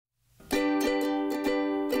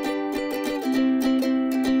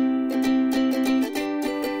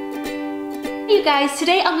You guys,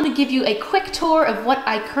 today I'm going to give you a quick tour of what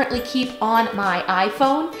I currently keep on my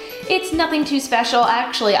iPhone. It's nothing too special,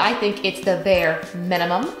 actually I think it's the bare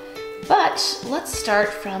minimum. But let's start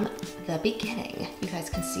from the beginning. You guys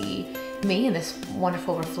can see me in this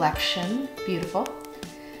wonderful reflection, beautiful.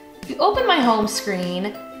 If you open my home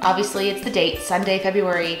screen, obviously it's the date, Sunday,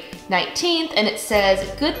 February 19th, and it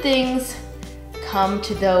says, good things come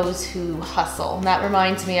to those who hustle. And that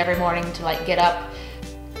reminds me every morning to get up.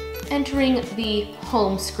 Entering the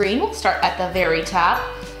home screen, we'll start at the very top.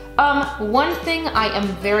 One thing I am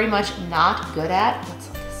very much not good at, let's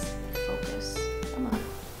let this focus, come on,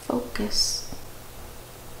 focus.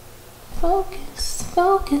 Focus,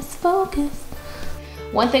 focus, focus.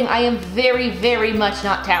 One thing I am very, very much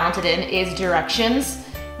not talented in is directions.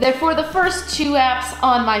 Therefore, the first two apps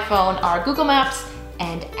on my phone are Google Maps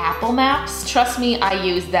and Apple Maps. Trust me, I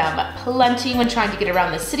use them plenty when trying to get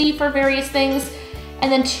around the city for various things.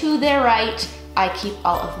 And then to their right, I keep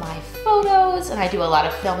all of my photos, and I do a lot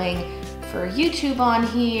of filming for YouTube on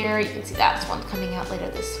here. You can see that's one coming out later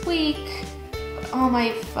this week. But all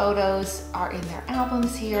my photos are in their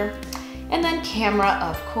albums here. And then camera,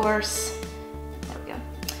 of course. There we go.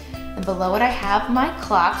 And below it, I have my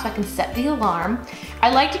clock, so I can set the alarm. I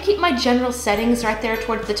like to keep my general settings right there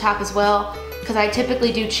towards the top as well, because I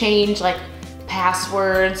typically do change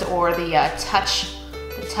passwords or the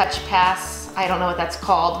touch pass. I don't know what that's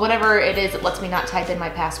called. Whatever it is, it lets me not type in my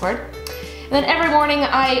password. And then every morning,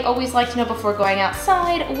 I always like to know before going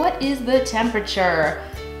outside, what is the temperature?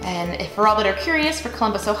 And for all that are curious, for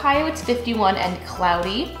Columbus, Ohio, it's 51 and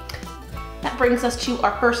cloudy. That brings us to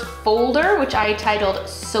our first folder, which I titled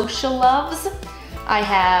Social Loves. I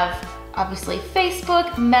have, obviously,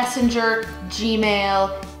 Facebook, Messenger,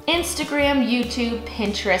 Gmail, Instagram, YouTube,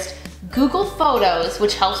 Pinterest, Google Photos,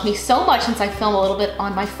 which helps me so much since I film a little bit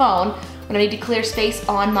on my phone. When I need to clear space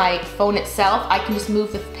on my phone itself, I can just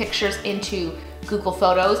move the pictures into Google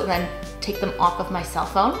Photos and then take them off of my cell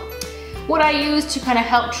phone. What I use to kind of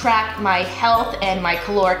help track my health and my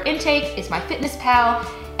caloric intake is MyFitnessPal,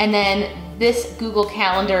 and then this Google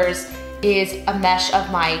Calendars is a mesh of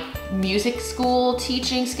my music school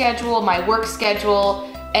teaching schedule, my work schedule,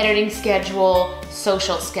 editing schedule,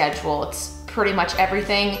 social schedule. It's pretty much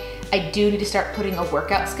everything. I do need to start putting a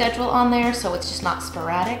workout schedule on there so it's just not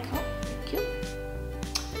sporadic. Oh, thank you.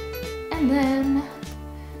 And then,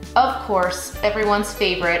 of course, everyone's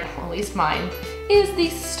favorite, or at least mine, is the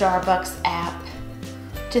Starbucks app.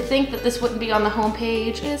 To think that this wouldn't be on the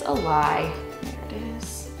homepage is a lie. There it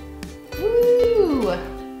is. Woo!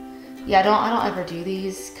 Yeah, I don't ever do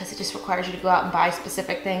these because it just requires you to go out and buy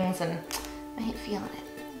specific things, and I ain't feeling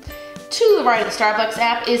it. To the right of the Starbucks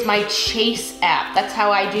app is my Chase app. That's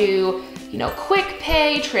how I do, quick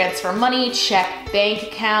pay, transfer money, check bank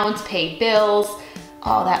accounts, pay bills,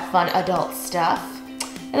 all that fun adult stuff.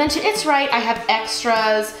 And then to its right, I have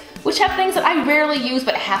extras, which have things that I rarely use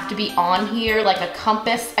but have to be on here, like a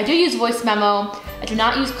compass. I do use voice memo. I do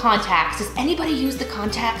not use contacts. Does anybody use the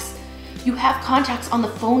contacts? You have contacts on the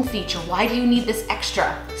phone feature. Why do you need this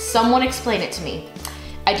extra? Someone explain it to me.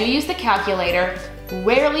 I do use the calculator.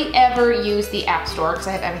 Rarely ever use the App Store because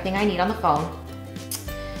I have everything I need on the phone.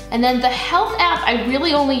 And then the Health app I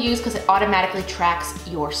really only use because it automatically tracks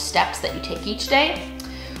your steps that you take each day.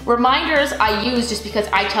 Reminders I use just because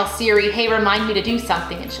I tell Siri, hey, remind me to do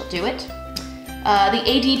something, and she'll do it. The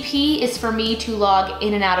ADP is for me to log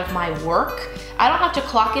in and out of my work. I don't have to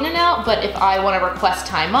clock in and out, but if I want to request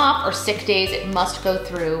time off or sick days, it must go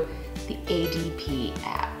through the ADP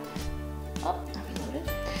app.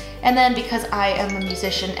 And then because I am a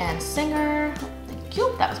musician and singer, thank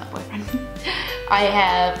you, that was my boyfriend, I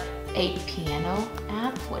have a piano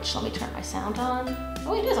app, which let me turn my sound on.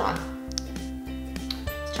 Oh, it is on.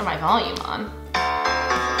 Let's turn my volume on.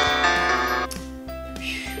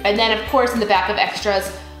 And then of course in the back of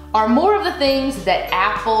extras are more of the things that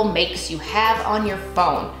Apple makes you have on your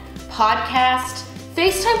phone. Podcast,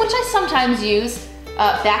 FaceTime, which I sometimes use,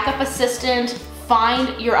 backup assistant,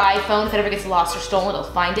 Find your iPhone, if it ever gets lost or stolen, it'll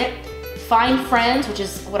find it. Find Friends, which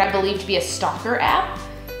is what I believe to be a stalker app.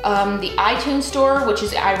 The iTunes Store, which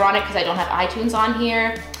is ironic because I don't have iTunes on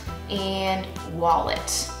here. And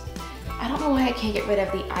Wallet. I don't know why I can't get rid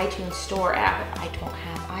of the iTunes Store app if I don't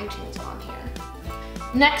have iTunes on here.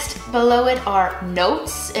 Next, below it are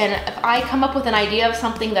notes. And if I come up with an idea of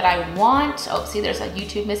something that I want, oh, see, there's a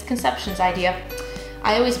YouTube misconceptions idea.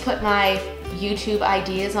 I always put my YouTube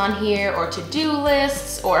ideas on here, or to-do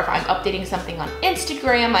lists, or if I'm updating something on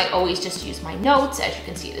Instagram, I always just use my notes. As you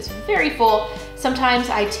can see, it is very full. Sometimes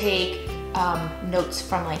I take notes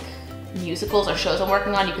from musicals or shows I'm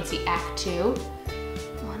working on. You can see Act 2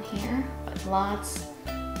 on here, but lots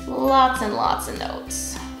Lots and lots of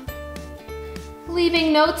notes.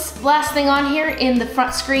 Leaving notes, last thing on here in the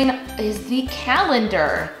front screen is the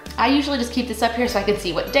calendar. I usually just keep this up here so I can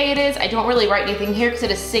see what day it is. I don't really write anything here because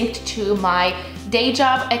it is synced to my day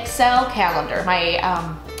job Excel calendar, my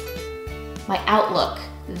Outlook.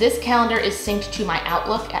 This calendar is synced to my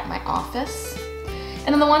Outlook at my office.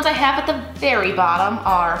 And then the ones I have at the very bottom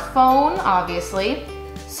are phone, obviously,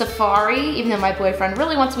 Safari, even though my boyfriend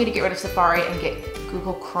really wants me to get rid of Safari and get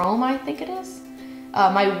Google Chrome, I think it is.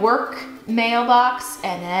 My work mailbox,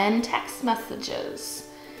 and then text messages.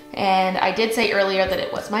 And I did say earlier that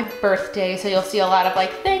it was my birthday, so you'll see a lot of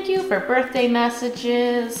like, thank you for birthday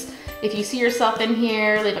messages. If you see yourself in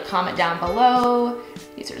here, leave a comment down below.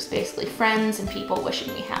 These are just basically friends and people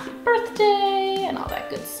wishing me happy birthday and all that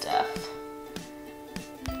good stuff.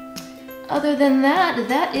 Other than that,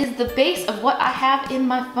 that is the base of what I have in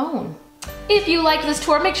my phone. If you liked this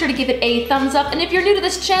tour, make sure to give it a thumbs up. And if you're new to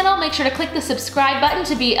this channel, make sure to click the subscribe button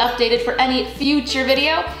to be updated for any future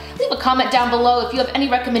video. Leave a comment down below if you have any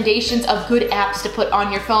recommendations of good apps to put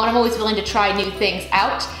on your phone. I'm always willing to try new things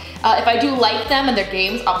out. If I do like them and their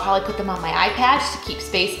games, I'll probably put them on my iPad just to keep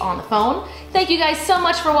space on the phone. Thank you guys so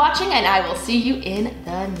much for watching, and I will see you in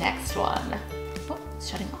the next one. Oh, it's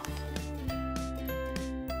shutting off.